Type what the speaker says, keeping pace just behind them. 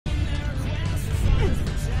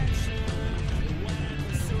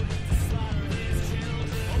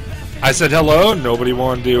I said hello. Nobody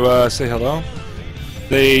wanted to say hello.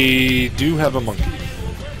 They do have a monkey.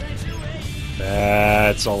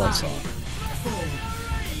 That's all I saw. 4,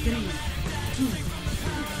 3, 2,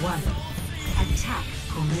 1. Attack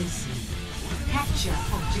commencing. Capture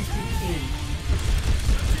objective A.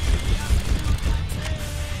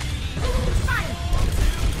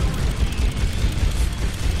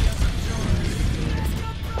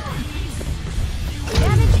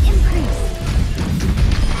 Damage increase.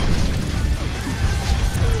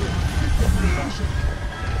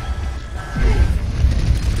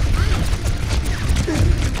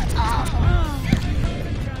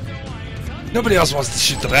 Nobody else wants to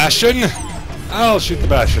shoot the Bastion. I'll shoot the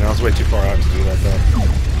Bastion. I was way too far out to do that though.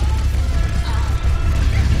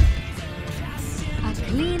 A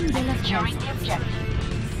clean bill of Securing health. the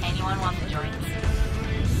objective. Anyone want to join me?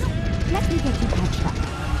 Let me get you patched up.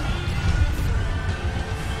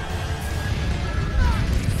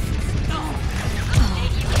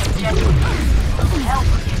 Taking the objective. Help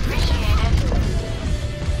would be appreciated.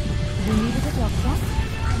 You needed a doctor?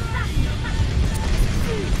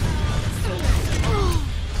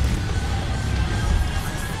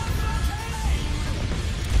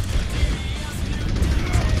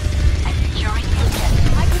 I'm securing the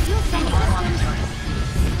objective. I could use some Anyone want to assistance. join me?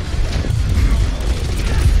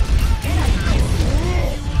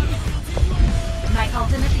 My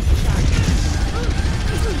ultimate is charged.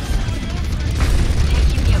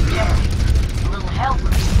 Taking the objective. A little help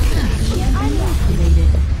would be appreciated. I'm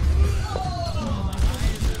activated.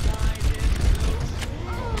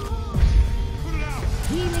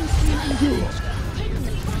 Healing stream engaged.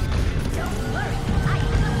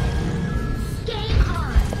 Game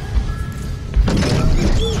on.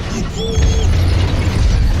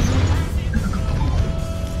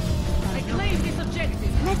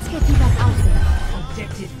 Let's get you back out there.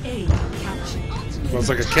 Objective A captured. Smells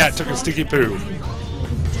like a cat took a sticky poo.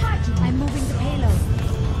 I'm moving the payload.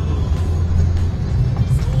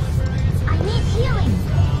 I need healing.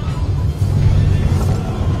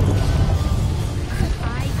 I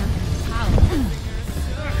am power.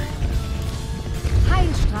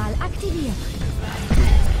 Heilstrahl aktiviert.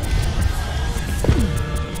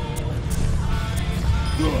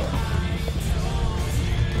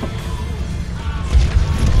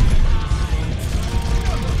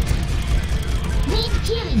 Need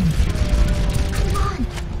healing. Come on.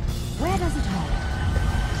 Where does it hurt?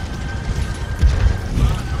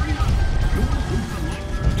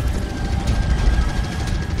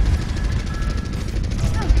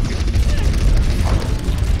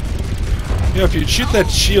 You know, if you'd shoot that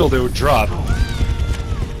shield, it would drop. You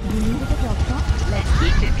needed a doctor? Let's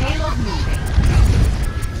keep the payload moving.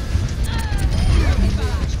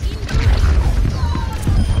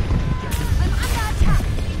 I'm under attack.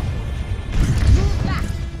 Move back.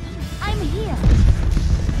 I'm here.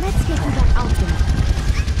 Let's get you back out there.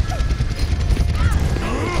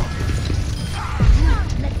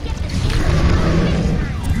 Let's get this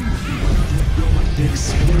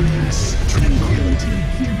Experience tranquility.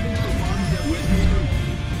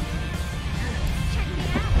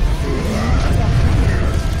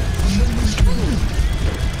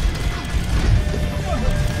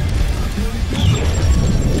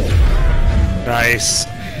 Nice.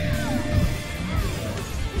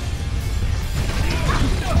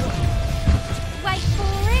 Wait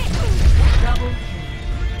for it. Double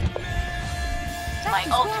My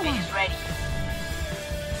ultimate is ready.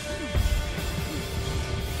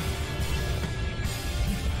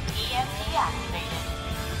 EMP activated.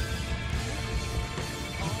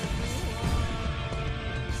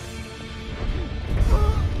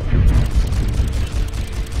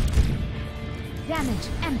 Damage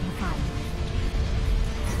amplified.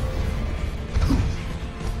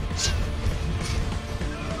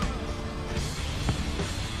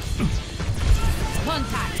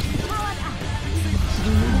 Contact. Powered up.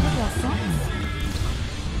 You needed a doctor?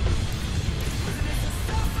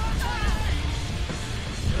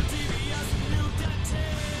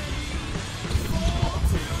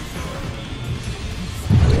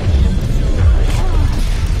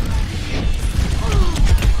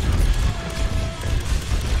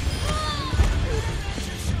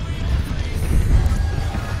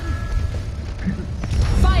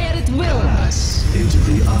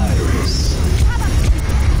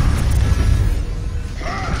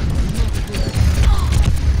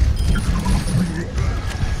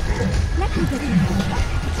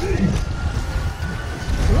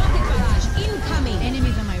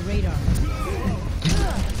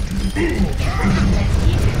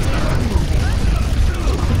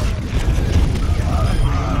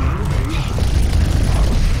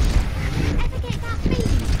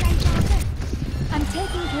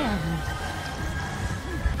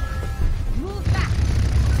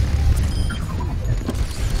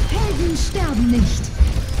 Helden sterben nicht.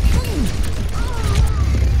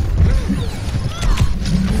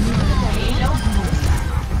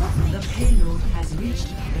 The payload has reached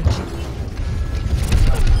the chip.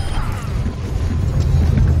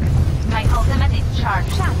 My ultimate is charged.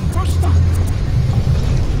 Just that.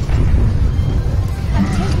 I'm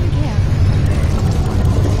taking care.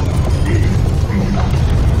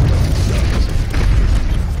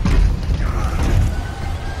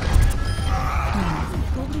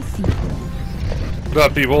 What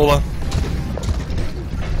up, Ebola?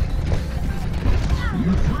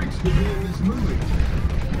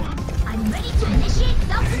 I'm ready to initiate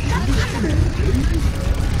self-destruction.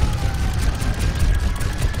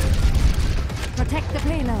 Protect the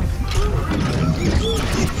payload.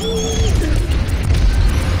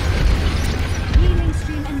 Healing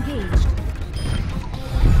stream engaged.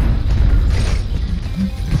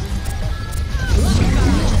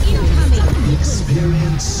 Incoming.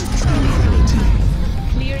 Experience tranquility.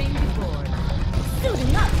 Clearing the board.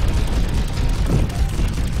 Suiting up.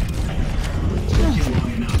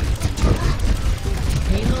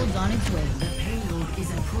 Payload's on its way. The payload is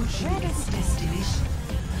approaching its destination.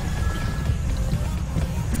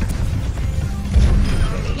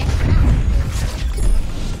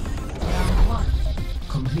 Round 1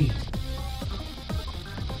 complete.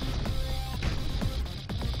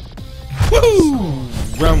 Woo!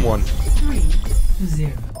 Round 1.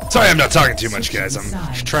 3-0. Sorry I'm not talking too much, guys.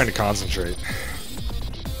 I'm trying to concentrate.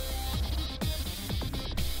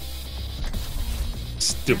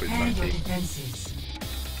 Stupid Prepare your monkey. defenses.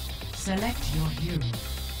 Select your hero.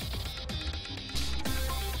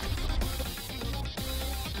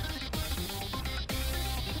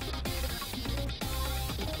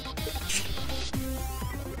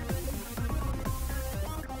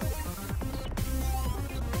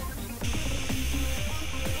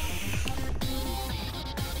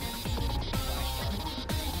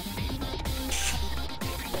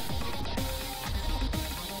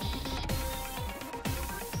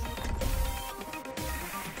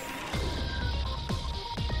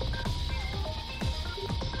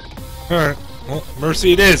 Alright, well,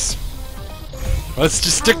 Mercy it is. Let's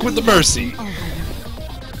just stick with the Mercy.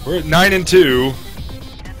 We're at 9 and 2.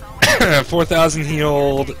 4,000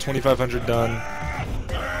 healed, 2,500 done.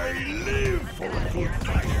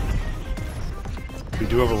 We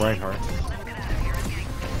do have a Reinhardt.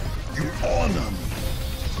 You honor me.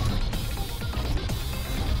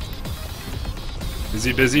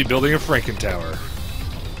 Busy building a Franken Tower.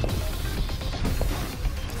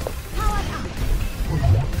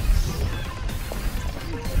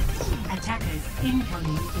 Attackers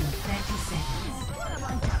incoming in 30 seconds.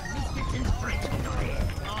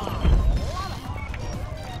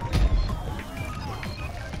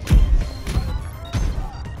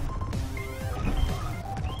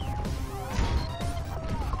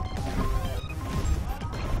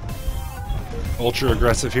 Ultra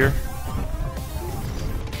aggressive here.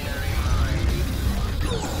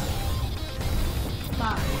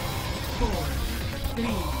 Five, four,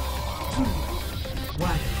 three, two,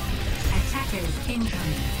 one. Attackers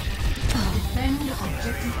incoming. Defend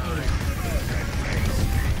objective A.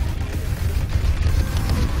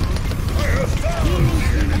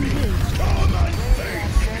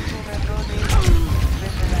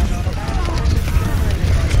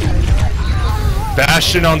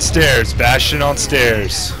 Bastion on stairs, Bastion on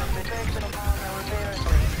stairs.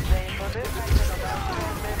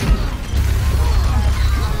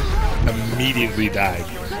 Immediately died.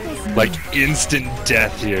 Like instant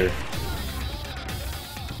death here.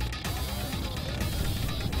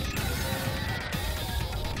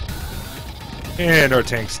 And our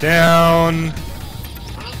tank's down.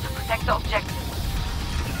 We need to protect the objective.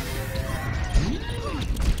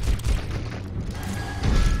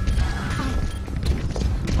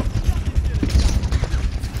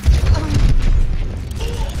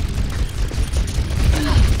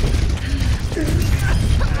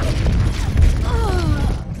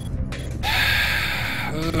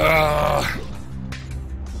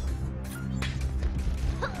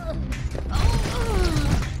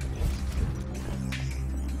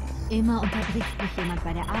 Immer unterbricht mich jemand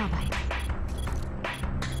bei der Arbeit.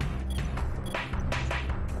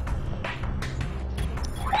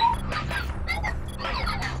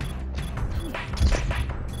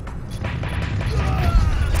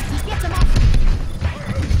 Get them off.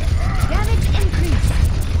 Damage increase.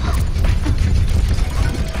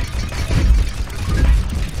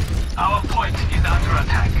 Our point is under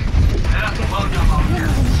attack. Let us welcome our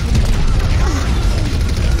guests.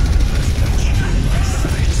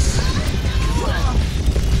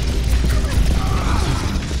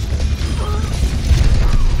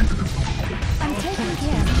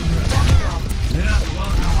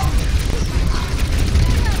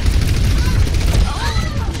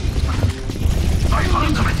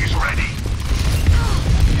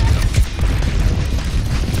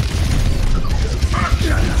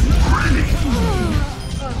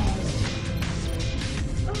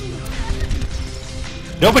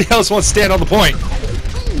 Nobody else wants to stand on the point.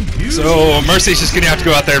 So Mercy's just gonna have to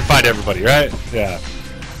go out there and fight everybody, right? Yeah.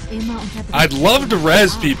 I'd love to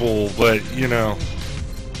res people, but you know.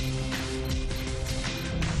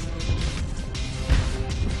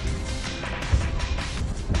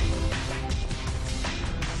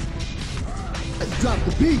 Drop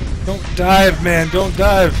the beat. Don't dive, man. Don't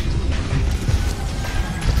dive.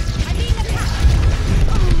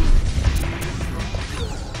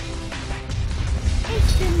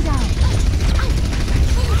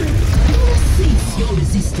 Cease your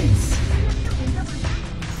resistance.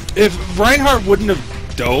 If Reinhardt wouldn't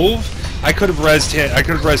have dove, I could have rezzed him. I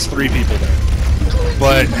could have rezzed 3 people there.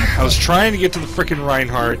 But I was trying to get to the frickin'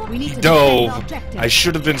 Reinhardt. He dove. I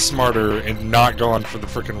should have been smarter and not gone for the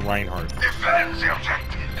frickin' Reinhardt. Defend the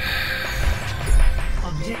objective.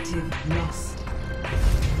 Objective lost.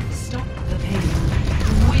 Stop the pain.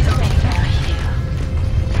 With a ranger here.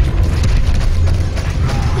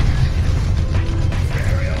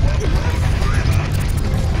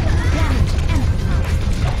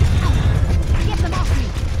 Get them off me.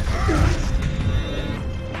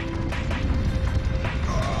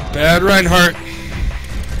 Bad Reinhardt.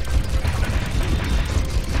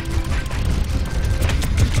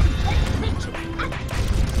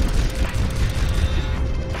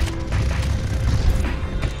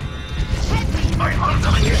 My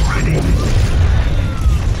ultimate is ready.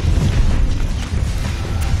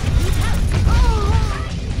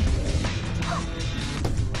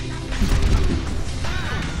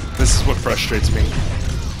 This is what frustrates me.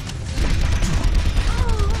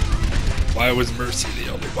 Why was Mercy the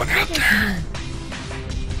only one out there?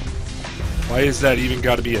 Why is that even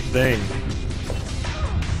got to be a thing?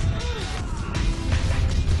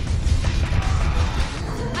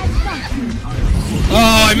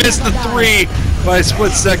 Oh, I missed the 3 by a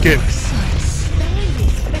split second.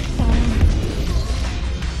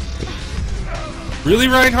 Really,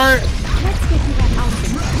 Reinhardt? Let's get you that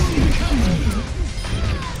outfit.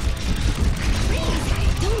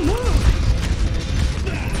 Don't move.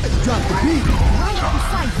 Drop the beat. Right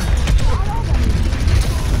beside you.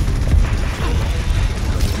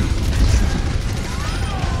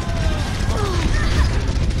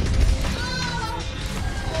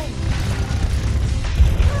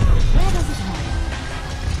 Where does it hurt?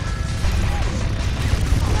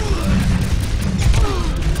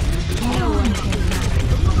 No one can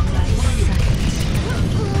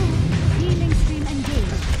healing stream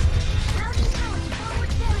engaged.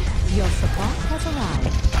 Your support has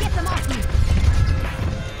arrived. Get them off me.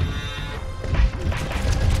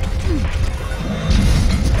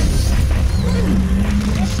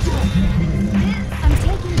 I'm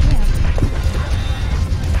taking care of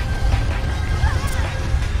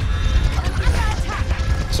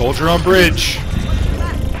you. Soldier on bridge.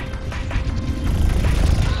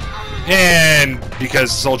 And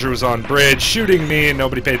because Soldier was on bridge shooting me and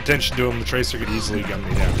nobody paid attention to him, the Tracer could easily gun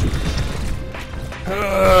me down.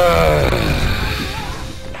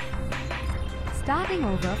 Starting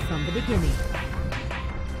over from the beginning.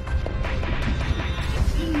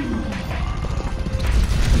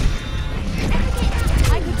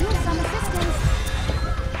 I could use some assistance.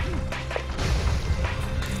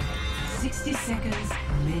 60 seconds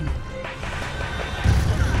remaining.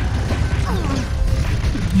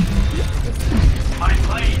 My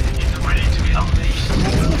blade is ready to be unleashed.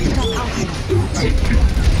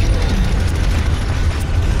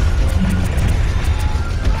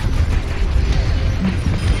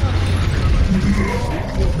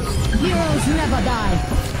 Heroes never die.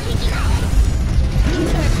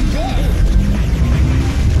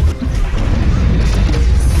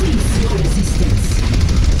 Cease your resistance.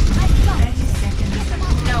 30 seconds.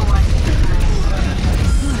 No one.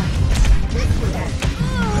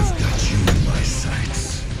 I've got you in my sights.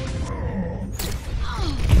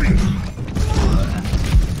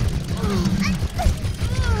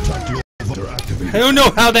 I don't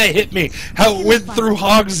know how that hit me. How it went through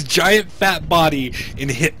Hog's giant fat body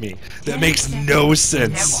and hit me. That makes no They're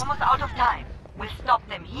sense. almost out of time. We'll stop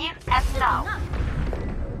them here and now.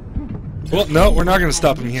 Well, no, we're not going to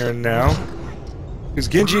stop him here and now. Because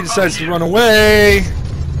Genji decides to run away.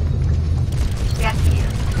 Get here.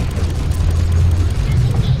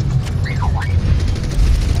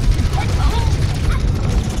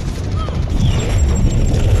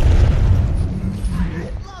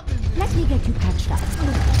 Let me get you patched up.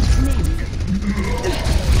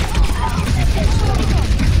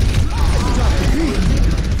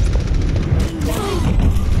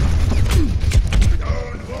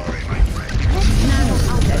 Nano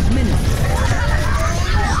out at minute.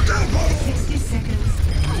 60 seconds.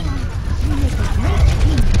 You make a great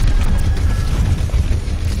team.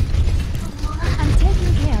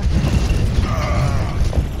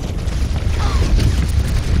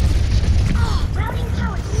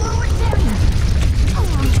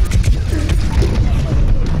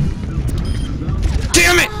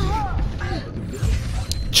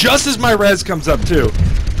 just as my res comes up, too.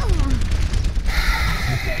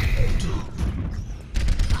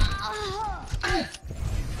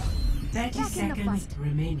 30 seconds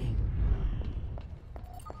remaining.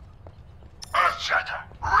 Earthshatter,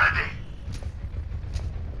 ready.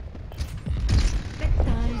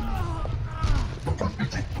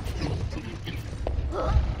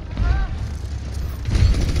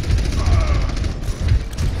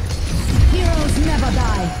 Heroes never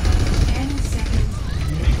die. 10 seconds.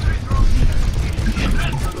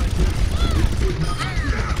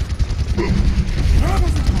 Where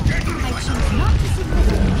does it hurt? I choose not to submit.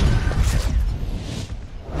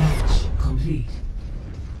 Match complete.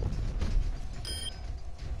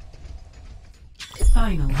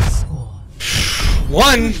 Final score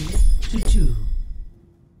 1. 2-2.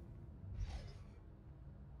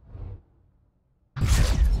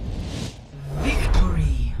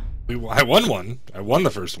 Victory. I won one. I won the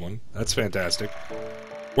first one. That's fantastic.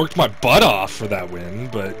 Worked my butt off for that win,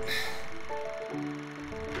 but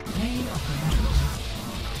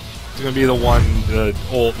it's gonna be the one, the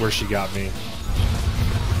ult where she got me.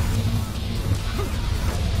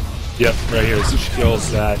 Yep, right here. So she kills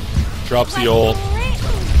that, drops the ult.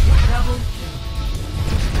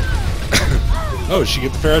 Oh, she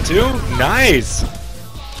get the Pharaoh too? Nice!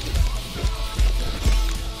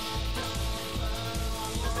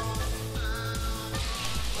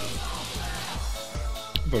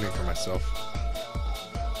 I'm voting for myself.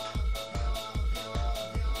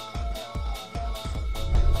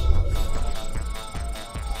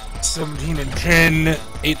 $17 and 10,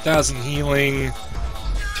 8,000 healing,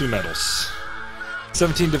 2 medals.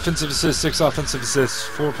 17 defensive assists, 6 offensive assists,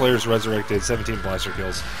 4 players resurrected, 17 blaster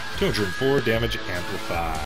kills, 204 damage amplified.